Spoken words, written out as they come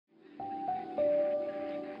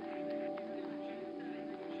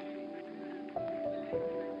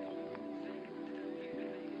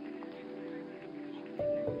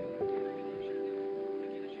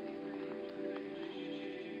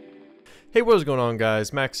Hey, what is going on,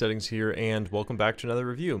 guys? Max Settings here, and welcome back to another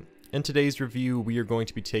review. In today's review, we are going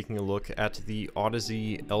to be taking a look at the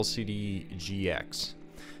Audeze LCD-GX.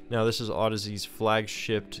 Now, this is Audeze's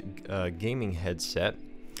flagship gaming headset,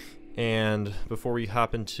 and before we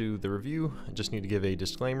hop into the review, I just need to give a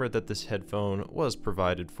disclaimer that this headphone was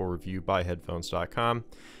provided for review by headphones.com.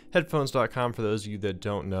 Headphones.com, for those of you that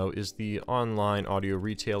don't know, is the online audio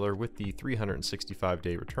retailer with the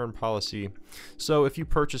 365-day return policy. So if you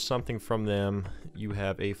purchase something from them, you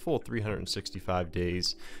have a full 365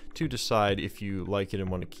 days to decide if you like it and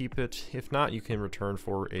want to keep it. If not, you can return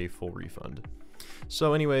for a full refund.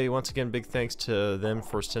 So anyway, once again, big thanks to them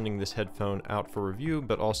for sending this headphone out for review,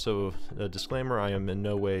 but also a disclaimer, I am in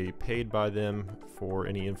no way paid by them for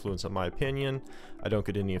any influence on my opinion. I don't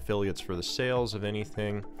get any affiliates for the sales of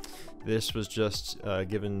anything. This was just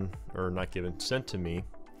sent to me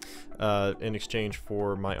in exchange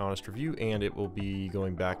for my honest review, and it will be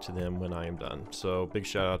going back to them when I am done. So big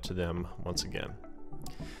shout out to them once again.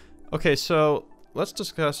 Okay, so let's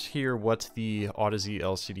discuss here what the Audeze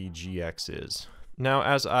LCD-GX is. Now,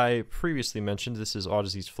 as I previously mentioned, this is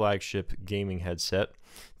Audeze's flagship gaming headset.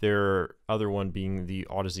 Their other one being the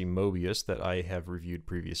Audeze Mobius that I have reviewed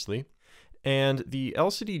previously. And the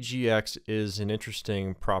LCD-GX is an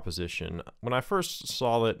interesting proposition. When I first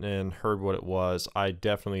saw it and heard what it was, I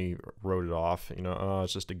definitely wrote it off. You know, oh,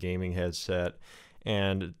 it's just a gaming headset.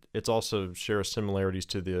 And it's also shares similarities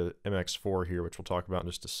to the MX4 here, which we'll talk about in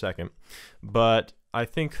just a second. But I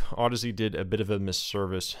think Audeze did a bit of a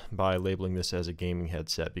misservice by labeling this as a gaming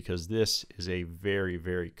headset, because this is a very,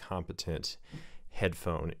 very competent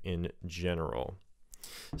headphone in general.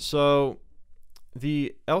 So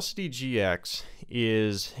the LCD-GX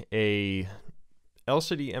is a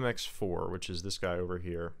LCD MX4, which is this guy over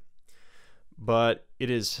here, but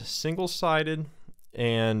it is single-sided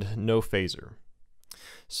and no phaser.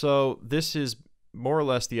 So this is more or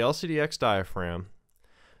less the LCD-X diaphragm,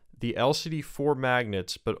 the LCD4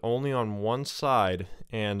 magnets, but only on one side,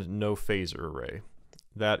 and no phaser array.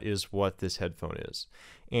 That is what this headphone is.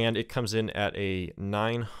 And it comes in at a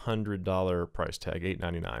 $900 price tag,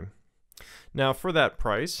 $899. Now for that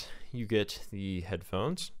price, you get the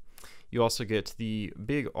headphones. You also get the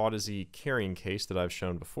big Audeze carrying case that I've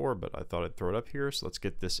shown before, but I thought I'd throw it up here, so let's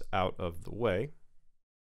get this out of the way.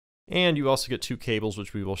 And you also get two cables,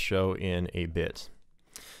 which we will show in a bit.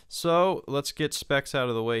 So let's get specs out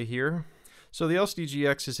of the way here. So the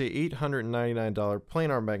LCD-GX is a $899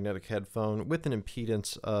 planar magnetic headphone with an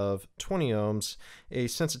impedance of 20 ohms, a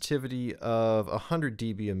sensitivity of 100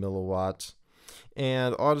 dB a milliwatt,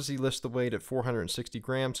 and Audeze lists the weight at 460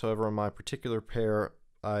 grams. However, on my particular pair,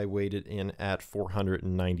 I weighed it in at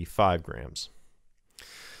 495 grams.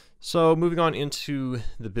 So moving on into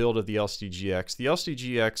the build of the LCD-GX. The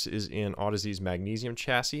LCD-GX is in Audeze's magnesium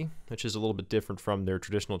chassis, which is a little bit different from their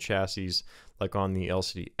traditional chassis like on the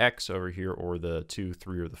LCD-X over here, or the 2,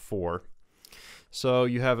 3, or the 4. So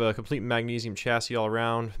you have a complete magnesium chassis all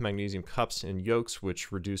around, magnesium cups and yokes,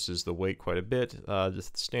 which reduces the weight quite a bit.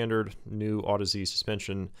 Just the standard new Audeze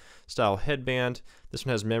suspension style headband. This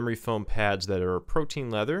one has memory foam pads that are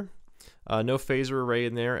protein leather. No phaser array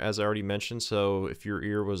in there, as I already mentioned, so if your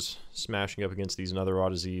ear was smashing up against these and other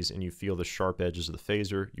Audezes and you feel the sharp edges of the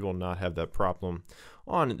phaser, you will not have that problem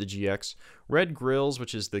on the GX. Red grills,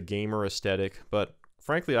 which is the gamer aesthetic, but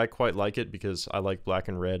frankly I quite like it because I like black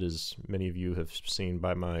and red, as many of you have seen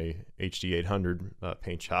by my HD 800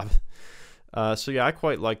 paint job. So yeah, I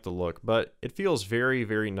quite like the look, but it feels very,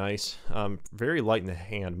 very nice, very light in the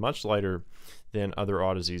hand, much lighter than other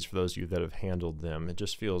Audezes for those of you that have handled them. It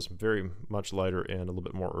just feels very much lighter and a little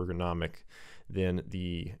bit more ergonomic than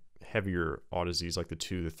the heavier Audezes like the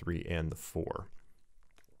 2, the 3, and the 4.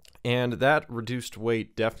 And that reduced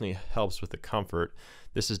weight definitely helps with the comfort.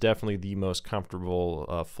 This is definitely the most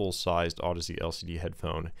comfortable full-sized Audeze LCD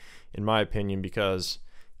headphone, in my opinion, because,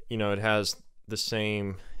 you know, it has the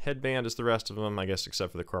same headband as the rest of them, I guess,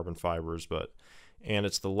 except for the carbon fibers, and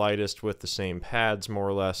it's the lightest with the same pads, more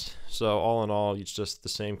or less. So all in all, it's just the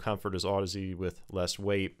same comfort as Audeze with less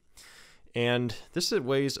weight. And this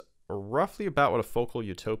weighs roughly about what a Focal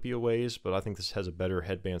Utopia weighs, but I think this has a better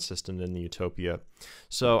headband system than the Utopia.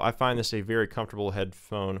 So I find this a very comfortable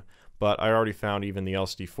headphone, but I already found even the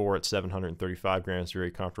LCD4 at 735 grams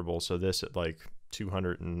very comfortable, so this at like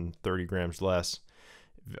 230 grams less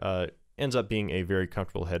ends up being a very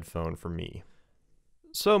comfortable headphone for me.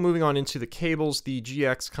 So moving on into the cables, the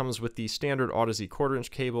GX comes with the standard Audeze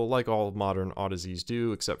 1/4-inch cable, like all modern Audezes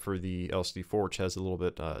do, except for the LCD4, which has a little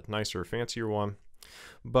bit nicer, fancier one.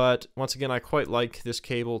 But once again, I quite like this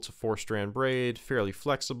cable. It's a 4-strand braid, fairly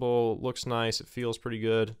flexible, looks nice, it feels pretty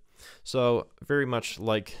good. So very much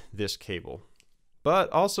like this cable.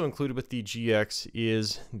 But also included with the GX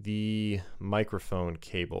is the microphone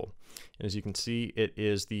cable. And as you can see, it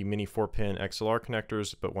is the mini 4-pin XLR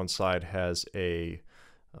connectors, but one side has a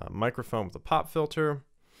microphone with a pop filter,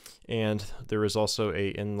 and there is also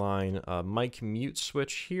a inline mic mute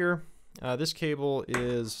switch here. This cable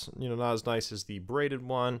is, not as nice as the braided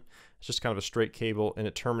one. It's just kind of a straight cable, and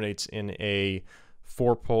it terminates in a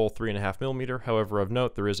 4-pole 3.5mm. However, of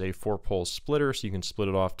note, there is a 4-pole splitter, so you can split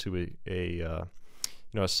it off to a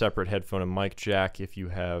separate headphone and mic jack if you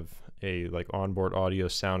have a onboard audio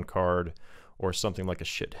sound card or something like a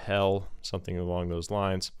shit hell, something along those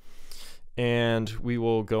lines. And we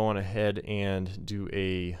will go on ahead and do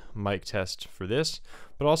a mic test for this.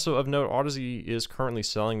 But also of note, Audeze is currently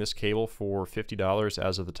selling this cable for $50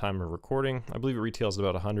 as of the time of recording. I believe it retails at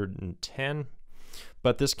about $110.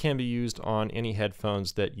 But this can be used on any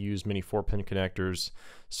headphones that use mini 4-pin connectors.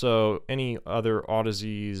 So any other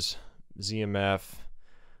Audeze's, ZMF,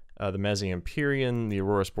 the Mezzi Empyrean, the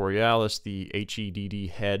Aurora Borealis, the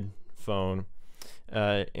HEDD headphone,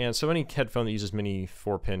 and so any headphone that uses mini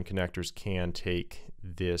 4-pin connectors can take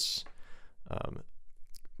this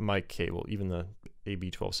mic cable, even the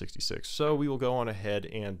AB1266. So we will go on ahead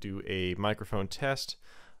and do a microphone test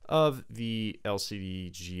of the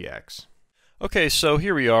LCD-GX. Okay, so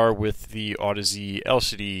here we are with the Audeze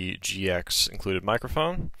LCD-GX included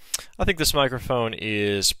microphone. I think this microphone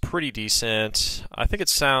is pretty decent. I think it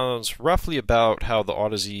sounds roughly about how the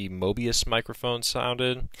Audeze Mobius microphone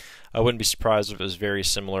sounded. I wouldn't be surprised if it was very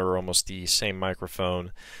similar or almost the same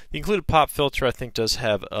microphone. The included pop filter I think does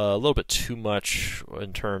have a little bit too much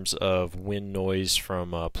in terms of wind noise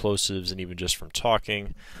from plosives and even just from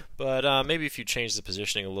talking. But maybe if you change the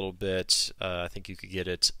positioning a little bit, I think you could get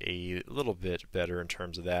it a little bit better in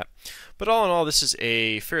terms of that. But all in all, this is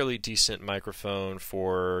a fairly decent microphone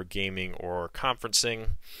for gaming or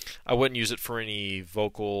conferencing. I wouldn't use it for any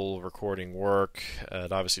vocal recording work.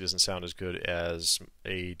 It obviously doesn't sound as good as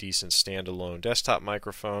a decent standalone desktop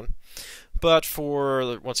microphone. But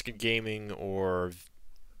for, once again, gaming or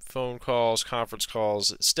phone calls, conference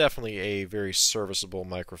calls, it's definitely a very serviceable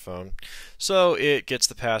microphone. So it gets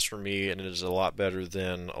the pass for me, and it is a lot better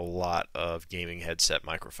than a lot of gaming headset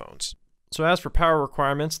microphones. So as for power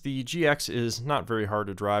requirements, the GX is not very hard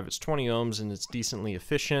to drive. It's 20 ohms and it's decently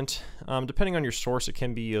efficient. Depending on your source, it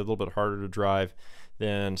can be a little bit harder to drive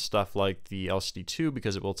than stuff like the LCD2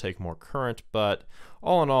 because it will take more current, but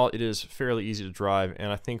all in all, it is fairly easy to drive,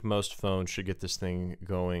 and I think most phones should get this thing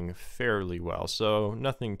going fairly well. So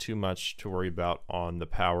nothing too much to worry about on the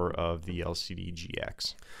power of the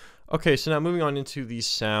LCD-GX. Okay, so now moving on into the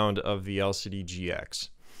sound of the LCD-GX.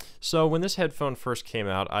 So when this headphone first came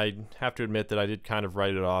out, I have to admit that I did kind of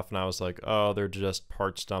write it off, and I was like, oh, they're just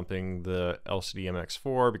parts dumping the LCD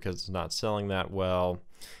MX4 because it's not selling that well.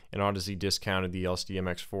 And Audeze discounted the LCD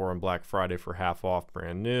MX4 on Black Friday for half off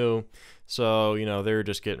brand new. So, they're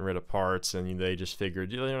just getting rid of parts, and they just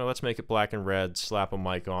figured, let's make it black and red, slap a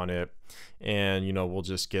mic on it, and, we'll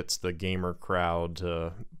just get the gamer crowd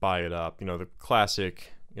to buy it up. The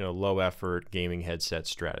classic, low effort gaming headset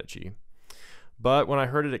strategy. But when I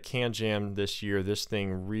heard it at Can Jam this year, this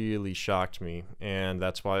thing really shocked me, and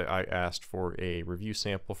that's why I asked for a review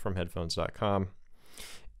sample from headphones.com.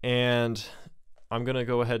 And I'm going to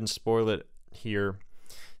go ahead and spoil it here.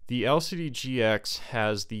 The LCD-GX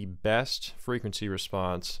has the best frequency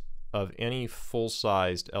response of any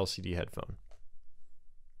full-sized LCD headphone.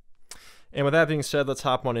 And with that being said, let's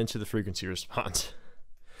hop on into the frequency response.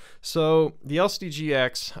 So the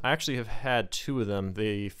LCD-GX, I actually have had two of them.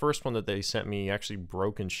 The first one that they sent me actually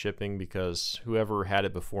broke in shipping because whoever had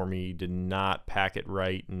it before me did not pack it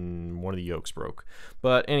right and one of the yokes broke.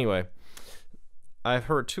 But anyway, I've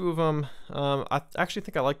heard two of them. I actually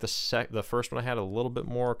think I like the first one I had a little bit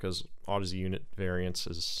more because Audeze unit variance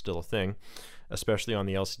is still a thing, especially on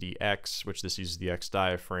the LCD-X, which this uses the X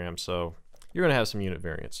diaphragm, so you're going to have some unit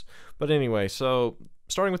variance. But anyway, so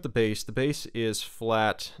starting with the bass is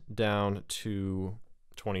flat down to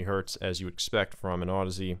 20 Hertz as you would expect from an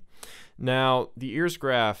Audeze. Now, the ears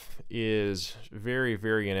graph is very,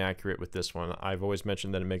 very inaccurate with this one. I've always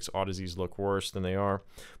mentioned that it makes Audeze's look worse than they are,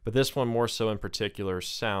 but this one more so in particular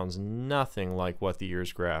sounds nothing like what the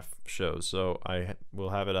ears graph shows. So I will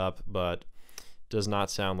have it up, but does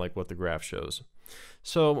not sound like what the graph shows.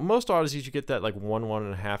 So most Audeze's you get that like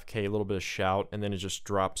 1.5K, a little bit of shout, and then it just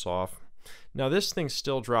drops off. Now this thing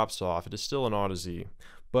still drops off. It is still an Audeze,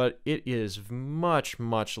 but it is much,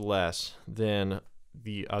 much less than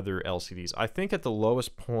the other LCDs. I think at the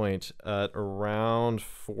lowest point at around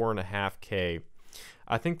 4.5K,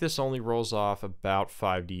 I think this only rolls off about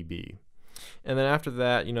 5 dB. And then after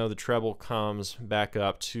that, you know, the treble comes back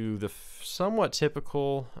up to the somewhat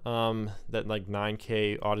typical that like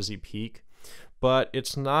 9K Audeze peak, but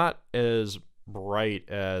it's not as bright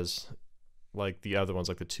as like the other ones,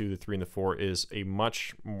 like the 2, the 3, and the 4 is a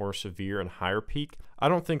much more severe and higher peak. I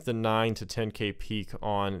don't think the 9 to 10K peak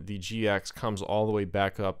on the GX comes all the way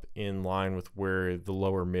back up in line with where the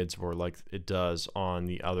lower mids were like it does on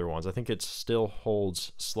the other ones. I think it still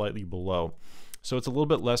holds slightly below. So it's a little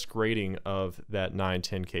bit less grating of that 9,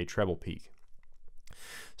 10K treble peak.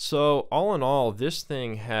 So all in all, this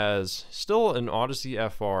thing has still an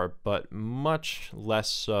Audeze FR, but much less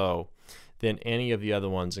so than any of the other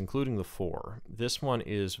ones, including the 4. This one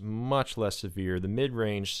is much less severe. The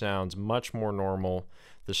mid-range sounds much more normal.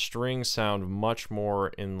 The strings sound much more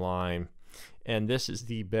in line. And this is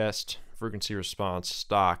the best frequency response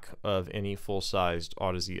stock of any full-sized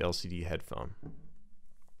Audeze LCD headphone.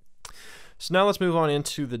 So now let's move on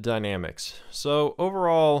into the dynamics. So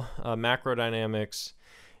overall, macro dynamics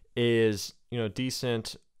is, you know,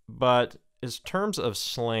 decent, but in terms of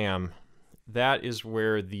slam, that is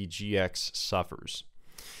where the GX suffers.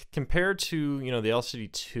 Compared to, you know, the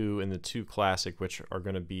LCD2 and the 2 Classic, which are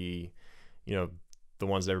going to be, you know, the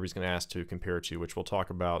ones that everybody's going to ask to compare to, which we'll talk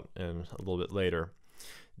about in a little bit later.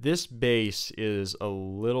 This bass is a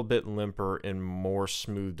little bit limper and more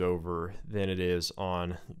smoothed over than it is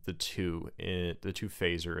on the 2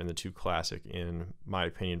 phaser and the 2 Classic, in my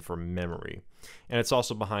opinion, for memory. And it's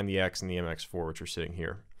also behind the X and the MX4, which are sitting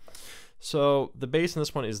here. So the bass in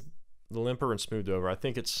this one is the limper and smoothed over. I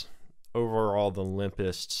think it's overall the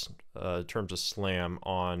limpest in terms of slam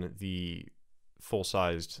on the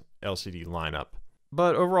full-sized LCD lineup.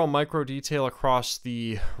 But overall micro detail across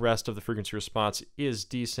the rest of the frequency response is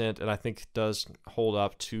decent, and I think does hold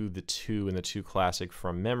up to the 2 and the 2 Classic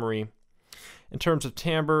from memory. In terms of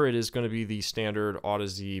timbre, it is going to be the standard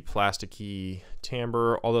Audeze plasticky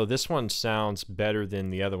timbre, although this one sounds better than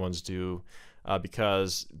the other ones do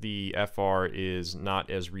because the FR is not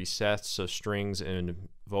as recessed, so strings and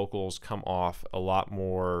vocals come off a lot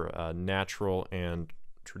more natural and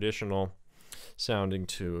traditional sounding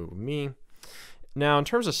to me. Now, in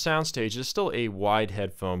terms of soundstage, it's still a wide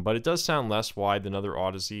headphone, but it does sound less wide than other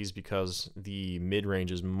Audezes because the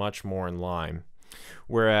mid-range is much more in line.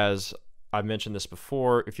 Whereas, I've mentioned this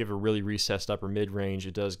before, if you have a really recessed upper mid-range,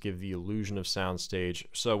 it does give the illusion of soundstage.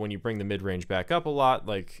 So when you bring the mid-range back up a lot,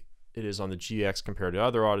 like it is on the GX compared to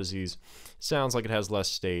other Audezes, it sounds like it has less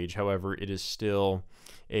stage. However, it is still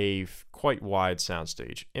a quite wide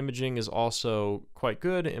soundstage. Imaging is also quite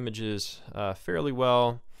good. It images fairly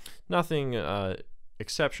well. Nothing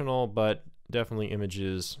exceptional, but definitely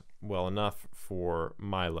images well enough for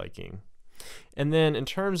my liking. And then in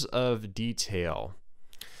terms of detail,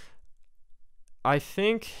 I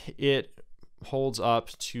think it holds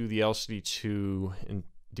up to the LCD2 in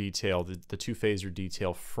detail, the 2 phaser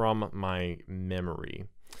detail from my memory.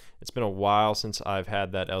 It's been a while since I've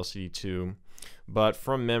had that LCD2, but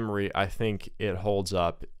from memory, I think it holds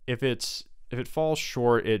up. If it falls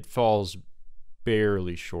short, it falls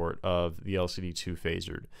barely short of the LCD2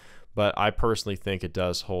 phasered, but I personally think it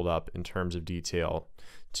does hold up in terms of detail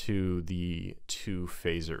to the 2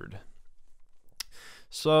 phasered.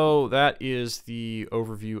 So that is the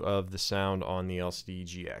overview of the sound on the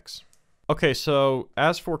LCD-GX. Okay, so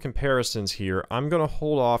as for comparisons here, I'm going to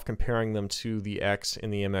hold off comparing them to the X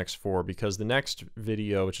and the MX4 because the next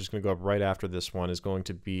video, which is going to go up right after this one, is going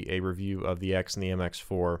to be a review of the X and the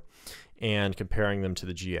MX4 and comparing them to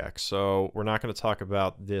the GX. So we're not going to talk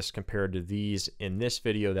about this compared to these in this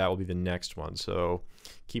video. That will be the next one, so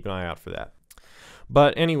keep an eye out for that.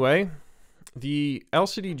 But anyway, the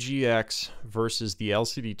LCD-GX versus the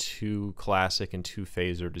LCD2 Classic and 2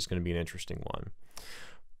 phasered is going to be an interesting one.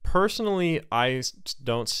 Personally, I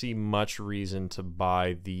don't see much reason to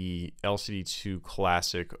buy the LCD2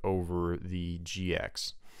 Classic over the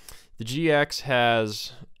GX. The GX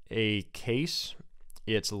has a case,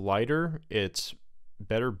 it's lighter, it's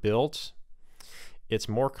better built, it's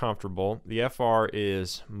more comfortable. The FR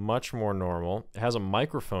is much more normal. It has a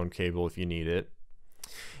microphone cable if you need it.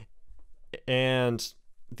 And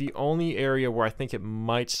the only area where I think it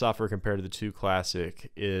might suffer compared to the 2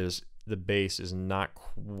 Classic is the bass is not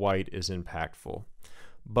quite as impactful.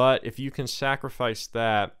 But if you can sacrifice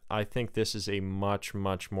that, I think this is a much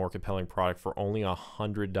more compelling product for only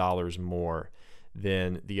 $100 more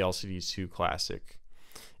than the LCD2 Classic.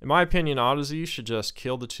 In my opinion, Audeze should just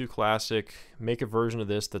kill the 2 Classic, make a version of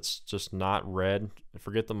this that's just not red,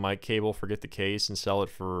 forget the mic cable, forget the case, and sell it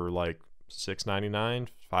for like $6.99,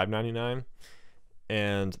 $5.99.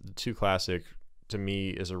 And the 2 Classic, to me,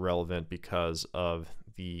 is irrelevant because of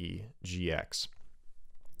the GX.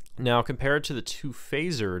 Now, compared to the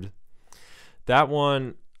two-phasered, that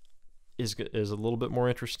one is a little bit more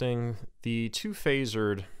interesting. The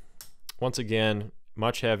two-phasered, once again,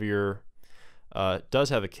 much heavier, does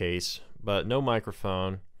have a case, but no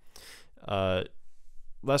microphone,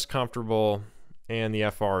 less comfortable, and the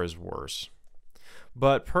FR is worse.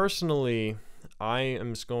 But personally, I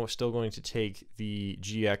am still going to take the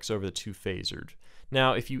GX over the two-phasered.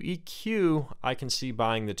 Now, if you EQ, I can see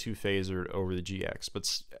buying the two-phasered over the GX,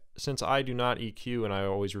 but since I do not EQ and I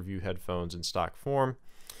always review headphones in stock form,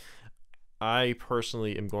 I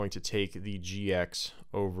personally am going to take the GX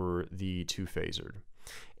over the two-phasered.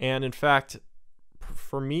 And in fact,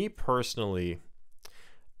 for me personally,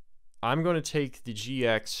 I'm going to take the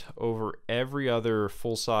GX over every other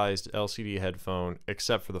full-sized LCD headphone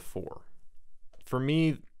except for the 4. For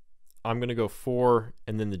me, I'm going to go 4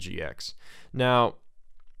 and then the GX. Now,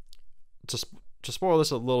 to spoil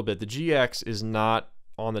this a little bit, the GX is not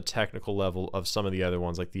on the technical level of some of the other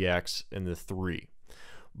ones like the X and the 3.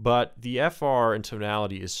 But the FR and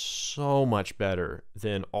tonality is so much better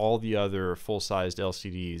than all the other full-sized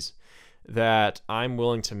LCDs that I'm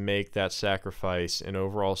willing to make that sacrifice in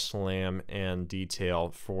overall slam and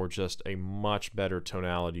detail for just a much better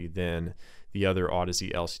tonality than the other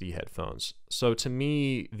Audeze LCD headphones. So to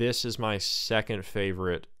me, this is my second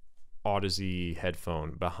favorite Audeze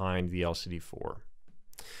headphone behind the LCD4.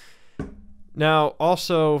 Now,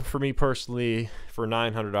 also for me personally, for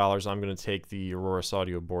 $900, I'm going to take the Aurorus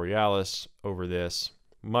Audio Borealis over this.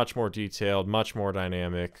 Much more detailed, much more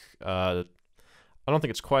dynamic. I don't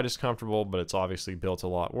think it's quite as comfortable, but it's obviously built a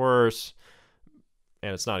lot worse.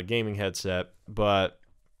 And it's not a gaming headset, but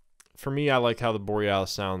for me, I like how the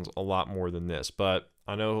Borealis sounds a lot more than this. But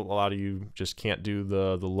I know a lot of you just can't do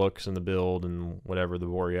the looks and the build and whatever, the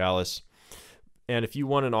Borealis. And if you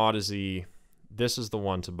want an Audeze, this is the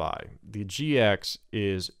one to buy. The GX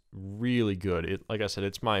is really good. Like I said,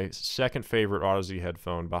 it's my second favorite Audeze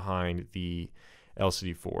headphone behind the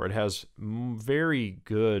LCD4. It has very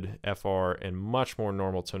good FR and much more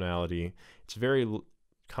normal tonality. It's very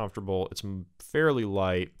comfortable. It's fairly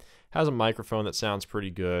light. Has a microphone that sounds pretty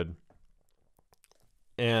good.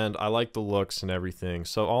 And I like the looks and everything.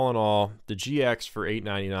 So all in all, the GX for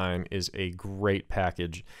 $899 is a great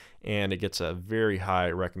package, and it gets a very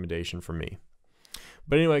high recommendation from me.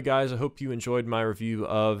 But anyway, guys, I hope you enjoyed my review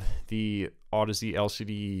of the Audeze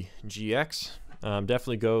LCD-GX.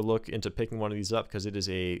 Definitely go look into picking one of these up because it is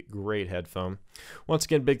a great headphone. Once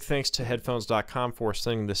again, big thanks to headphones.com for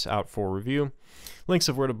sending this out for review. Links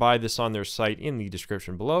of where to buy this on their site in the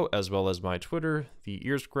description below, as well as my Twitter, the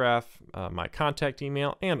ears graph, my contact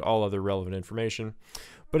email, and all other relevant information.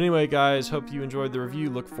 But anyway, guys, hope you enjoyed the review.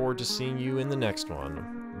 Look forward to seeing you in the next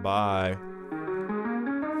one. Bye.